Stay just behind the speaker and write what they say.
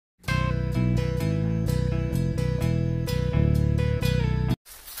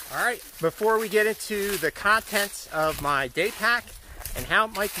Alright, before we get into the contents of my day pack and how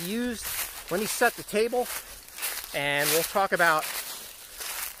it might be used, let me set the table and we'll talk about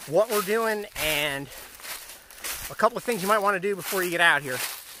what we're doing and a couple of things you might want to do before you get out here.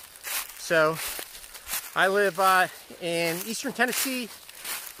 So, I live in eastern Tennessee,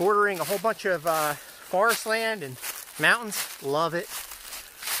 bordering a whole bunch of forest land and mountains. Love it.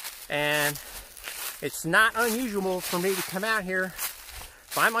 And it's not unusual for me to come out here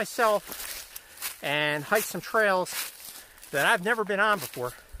by myself and hike some trails that I've never been on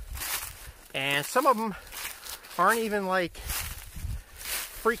before. And some of them aren't even like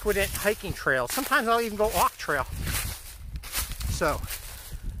frequented hiking trails. Sometimes I'll even go off trail. So,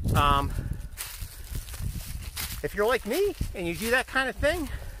 if you're like me and you do that kind of thing,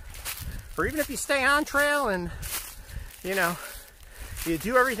 or even if you stay on trail and, you know, you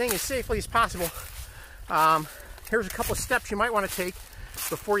do everything as safely as possible, here's a couple of steps you might want to take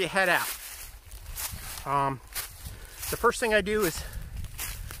before you head out. The first thing I do is,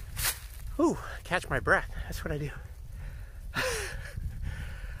 catch my breath. That's what I do.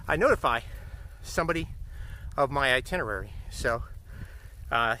 I notify somebody of my itinerary. So,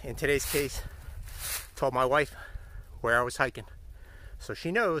 in today's case, told my wife where I was hiking. So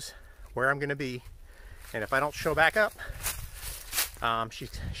she knows where I'm going to be. And if I don't show back up,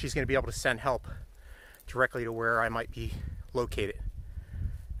 she's going to be able to send help directly to where I might be located.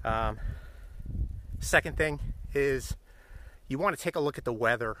 Second thing is you want to take a look at the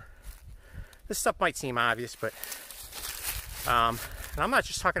weather. This stuff might seem obvious, but and I'm not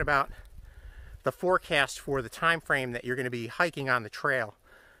just talking about the forecast for the time frame that you're going to be hiking on the trail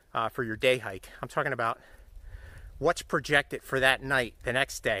for your day hike. I'm talking about what's projected for that night, the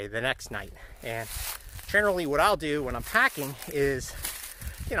next day, the next night. And generally what I'll do when I'm packing is,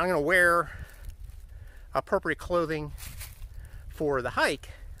 I'm going to wear appropriate clothing for the hike,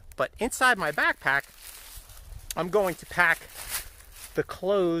 but inside my backpack, I'm going to pack the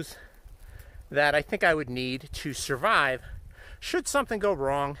clothes that I think I would need to survive should something go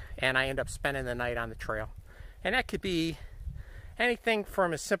wrong and I end up spending the night on the trail. And that could be anything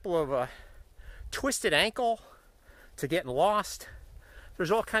from as simple of a twisted ankle to getting lost.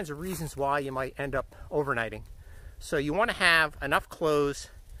 There's all kinds of reasons why you might end up overnighting. So you want to have enough clothes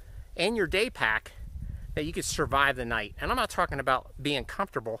in your day pack that you could survive the night. And I'm not talking about being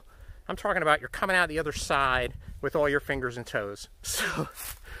comfortable. I'm talking about you're coming out the other side with all your fingers and toes. So,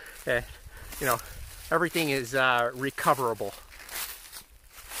 everything is recoverable.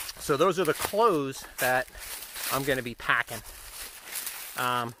 So those are the clothes that I'm going to be packing.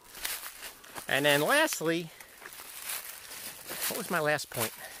 And then lastly, what was my last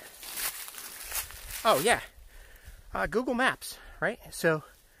point? Oh yeah, Google Maps, right? So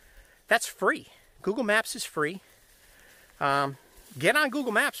that's free. Google Maps is free. Get on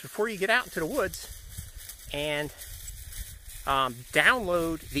Google Maps before you get out into the woods and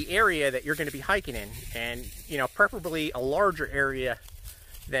download the area that you're going to be hiking in, and preferably a larger area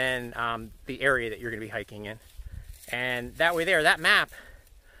than the area that you're going to be hiking in. And that way that map,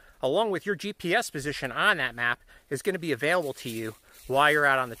 along with your GPS position on that map, is going to be available to you while you're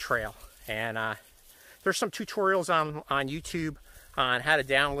out on the trail. And there's some tutorials on YouTube on how to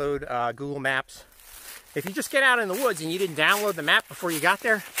download Google Maps. If you just get out in the woods and you didn't download the map before you got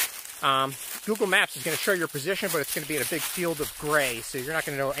there, Google Maps is going to show your position, but it's going to be in a big field of gray, so you're not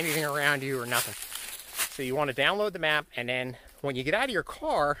going to know anything around you or nothing. So you want to download the map, and then when you get out of your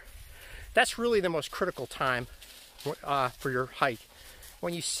car, that's really the most critical time for your hike.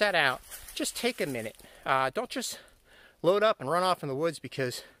 When you set out, just take a minute. Don't just load up and run off in the woods,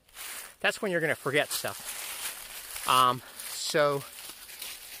 because that's when you're going to forget stuff. So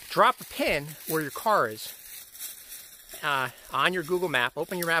drop a pin where your car is on your Google map.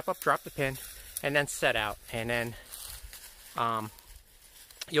 Open your map up, drop the pin, and then set out. And then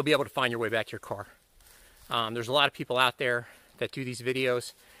you'll be able to find your way back to your car. There's a lot of people out there that do these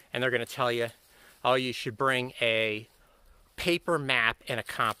videos, and they're going to tell you, oh, you should bring a paper map and a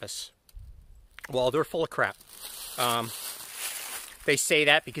compass. Well, they're full of crap. They say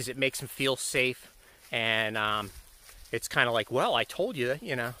that because it makes them feel safe, and it's kind of like, well, I told you,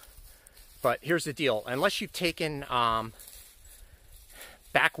 But here's the deal. Unless you've taken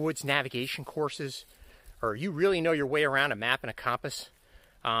backwoods navigation courses, or you really know your way around a map and a compass,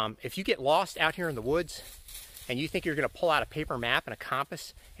 if you get lost out here in the woods and you think you're going to pull out a paper map and a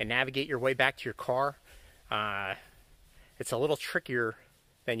compass and navigate your way back to your car, it's a little trickier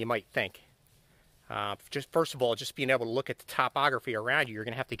than you might think. First of all, just being able to look at the topography around you, you're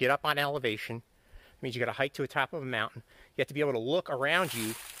going to have to get up on elevation. It means you got to hike to the top of a mountain. You have to be able to look around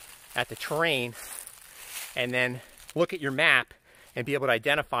you at the terrain and then look at your map and be able to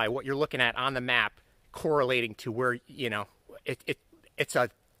identify what you're looking at on the map correlating to where, you know, it's a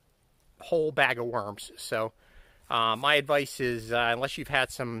whole bag of worms. So my advice is, unless you've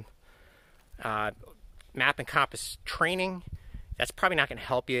had some map and compass training, that's probably not going to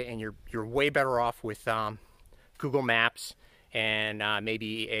help you, and you're way better off with Google Maps and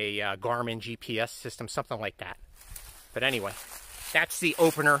maybe a Garmin GPS system, something like that. But anyway, that's the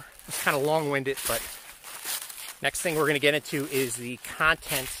opener. It's kind of long-winded, but next thing we're going to get into is the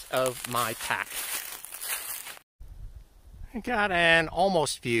contents of my pack. I got an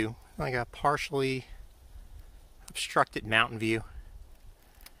almost view, like a partially obstructed mountain view,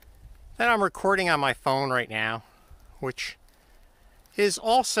 that I'm recording on my phone right now, which is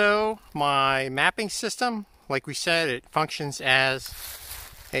also my mapping system. Like we said, it functions as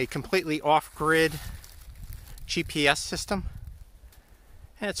a completely off-grid GPS system.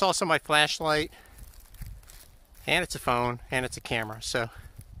 And it's also my flashlight, and it's a phone, and it's a camera. So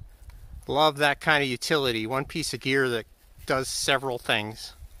love that kind of utility. One piece of gear that does several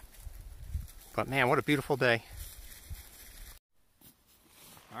things. But man, what a beautiful day.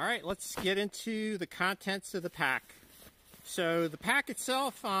 All right, let's get into the contents of the pack. So the pack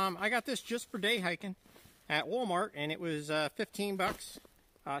itself, I got this just for day hiking at Walmart, and it was 15 bucks.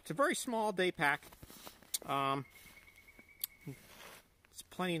 It's a very small day pack. It's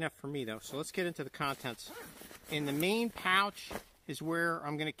plenty enough for me though. So let's get into the contents. In the main pouch is where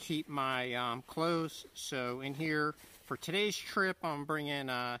I'm going to keep my clothes. So in here for today's trip, I'm bringing,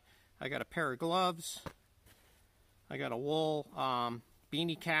 I got a pair of gloves. I got a wool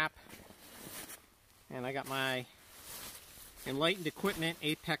beanie cap, and I got my Enlightened Equipment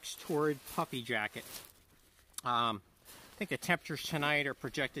Apex Torrid puffy jacket. I think the temperatures tonight are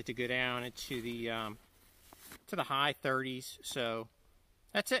projected to go down into the to the high 30s. So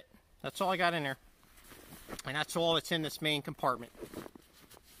that's it. That's all I got in there, and that's all that's in this main compartment.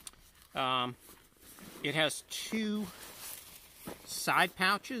 It has two side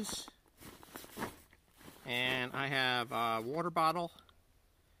pouches, and I have a water bottle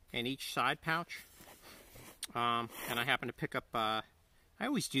in each side pouch. And I happen to pick up, I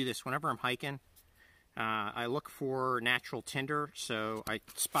always do this whenever I'm hiking. I look for natural tinder, so I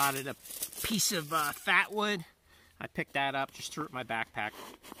spotted a piece of fat wood. I picked that up, just threw it in my backpack.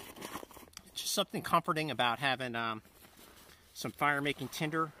 It's just something comforting about having some fire-making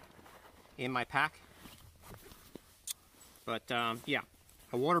tinder in my pack. But yeah,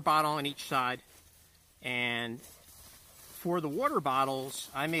 a water bottle on each side. And for the water bottles,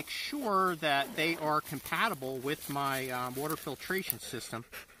 I make sure that they are compatible with my water filtration system,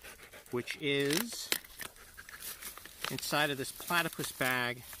 which is inside of this platypus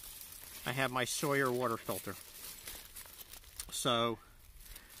bag. I have my Sawyer water filter. So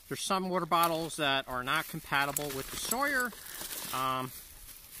there's some water bottles that are not compatible with the Sawyer.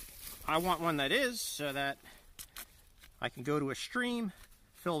 I want one that is, so that I can go to a stream,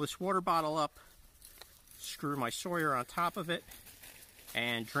 fill this water bottle up, screw my Sawyer on top of it,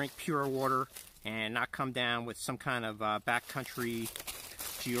 and drink pure water and not come down with some kind of backcountry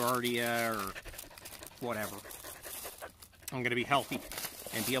giardia or whatever. I'm going to be healthy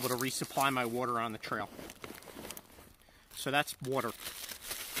and be able to resupply my water on the trail. So that's water.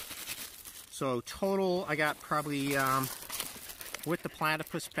 So total, I got probably, with the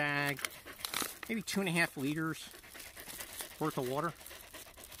platypus bag, maybe 2.5 liters worth of water.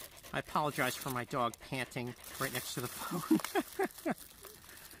 I apologize for my dog panting right next to the phone.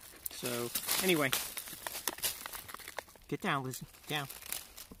 So, anyway. Get down, Lizzie. Down.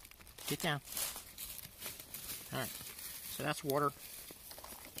 Get down. Alright. So that's water.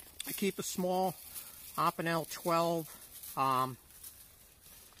 I keep a small Opinel 12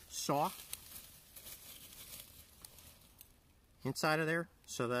 saw inside of there,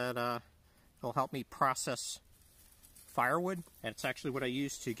 so that it'll help me process firewood. And it's actually what I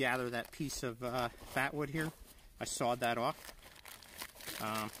used to gather that piece of fat wood here. I sawed that off.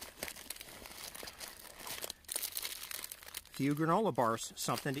 A few granola bars,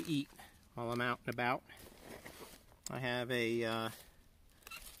 something to eat while I'm out and about. I have a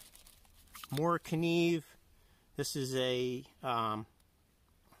More Knieve. This is a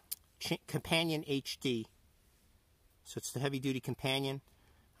Companion HD. So it's the heavy duty Companion.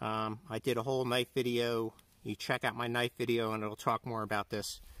 I did a whole knife video. You check out my knife video and it'll talk more about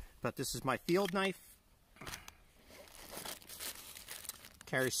this. But this is my field knife.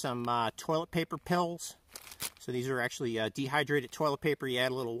 Carries some toilet paper pills. So these are actually dehydrated toilet paper. You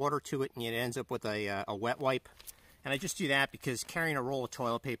add a little water to it and it ends up with a wet wipe. And I just do that because carrying a roll of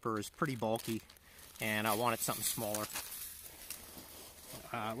toilet paper is pretty bulky and I wanted something smaller.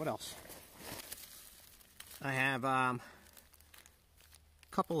 What else? I have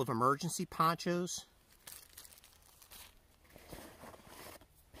a couple of emergency ponchos,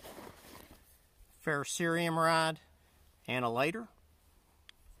 ferrocerium rod, and a lighter.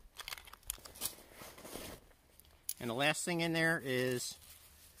 And the last thing in there is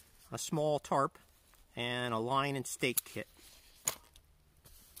a small tarp and a line and stake kit.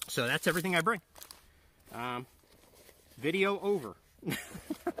 So that's everything I bring. Video over.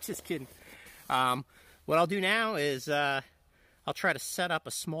 Just kidding. What I'll do now is I'll try to set up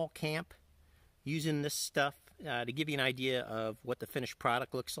a small camp using this stuff to give you an idea of what the finished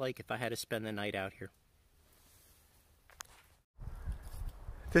product looks like if I had to spend the night out here.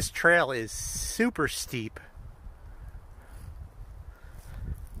 This trail is super steep.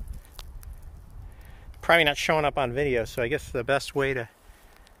 Probably not showing up on video, so I guess the best way to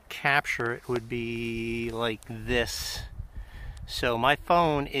capture it would be like this. So my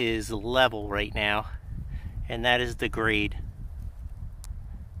phone is level right now, and that is the grade.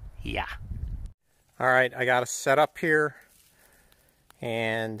 Yeah. Alright, I got it set up here,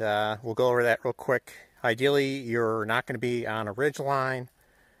 and we'll go over that real quick. Ideally, you're not going to be on a ridge line,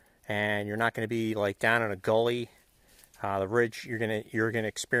 and you're not going to be like down in a gully. The ridge, you're gonna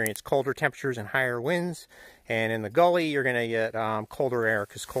experience colder temperatures and higher winds, and in the gully you're gonna get colder air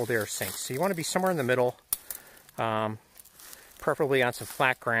because cold air sinks. So you want to be somewhere in the middle, preferably on some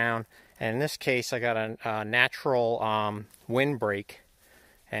flat ground. And in this case, I got a natural windbreak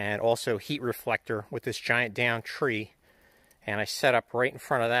and also heat reflector with this giant down tree, and I set up right in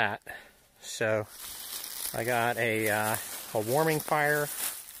front of that. So I got a warming fire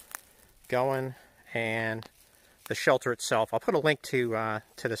going and the shelter itself. I'll put a link to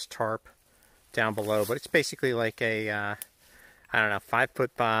this tarp down below, but it's basically like a I don't know, 5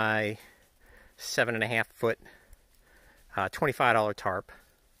 foot by 7.5 foot, $25 tarp.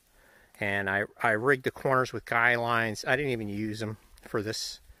 And I rigged the corners with guy lines. I didn't even use them for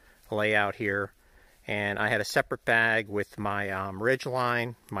this layout here. And I had a separate bag with my ridge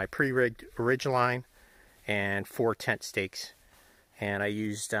line, my pre-rigged ridge line, and 4 tent stakes. And I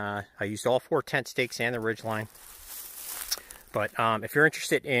used all 4 tent stakes and the ridge line. But if you're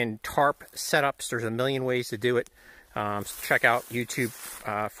interested in tarp setups, there's a million ways to do it. So check out YouTube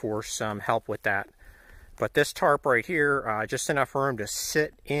for some help with that. But this tarp right here, just enough room to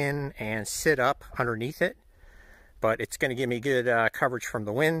sit in and sit up underneath it. But it's going to give me good coverage from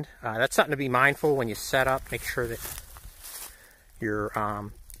the wind. That's something to be mindful when you set up. Make sure that you're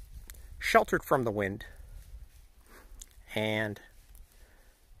sheltered from the wind. And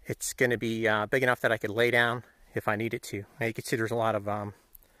it's going to be big enough that I could lay down if I needed to. Now you can see there's a lot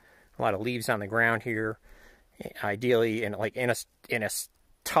of leaves on the ground here. Ideally, in a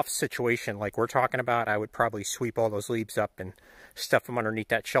tough situation like we're talking about, I would probably sweep all those leaves up and stuff them underneath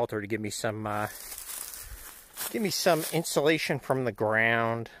that shelter to give me some insulation from the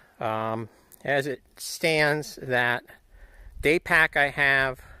ground. As it stands, that daypack I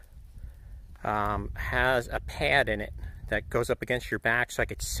have has a pad in it that goes up against your back, so I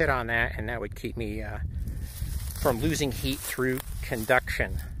could sit on that, and that would keep me from losing heat through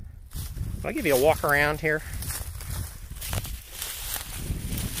conduction. I'll give you a walk around here.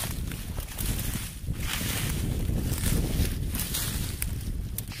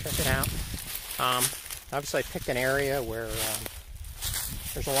 Check it out. Obviously I picked an area where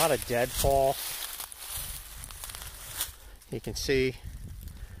there's a lot of deadfall. You can see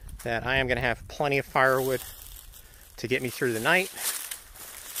that I am going to have plenty of firewood to get me through the night.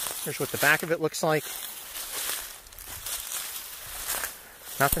 Here's what the back of it looks like.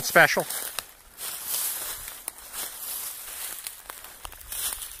 Nothing special.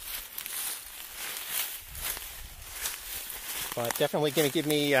 But definitely going to give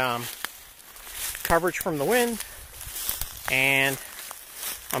me coverage from the wind, and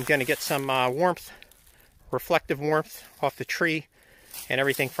I'm going to get some warmth, reflective warmth off the tree and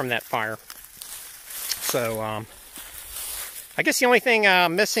everything from that fire. So I guess the only thing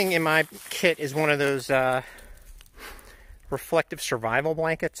missing in my kit is one of those reflective survival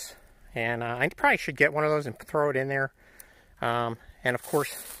blankets, and I probably should get one of those and throw it in there. And of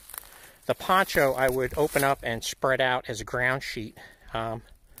course the poncho I would open up and spread out as a ground sheet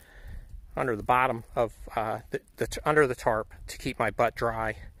under the bottom of under the tarp to keep my butt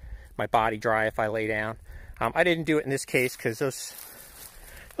dry, my body dry if I lay down. I didn't do it in this case because those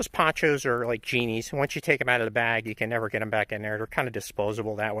ponchos are like genies. Once you take them out of the bag, you can never get them back in there. They're kind of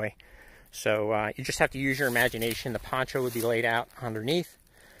disposable that way. So you just have to use your imagination. The poncho would be laid out underneath.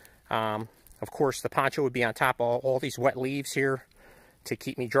 Of course, the poncho would be on top of all these wet leaves here to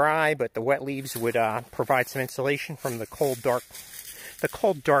keep me dry, but the wet leaves would provide some insulation from the cold,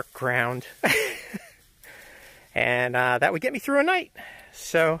 dark ground. And that would get me through a night.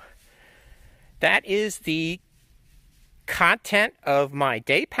 So that is the content of my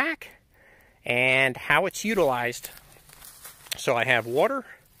day pack and how it's utilized. So I have water,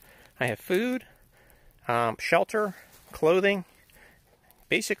 I have food, shelter, clothing,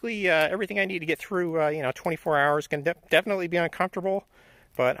 basically everything I need to get through 24 hours. Can definitely be uncomfortable,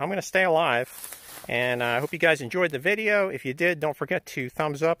 but I'm going to stay alive. And I hope you guys enjoyed the video. If you did, don't forget to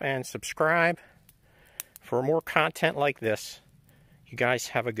thumbs up and subscribe for more content like this. You guys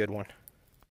have a good one.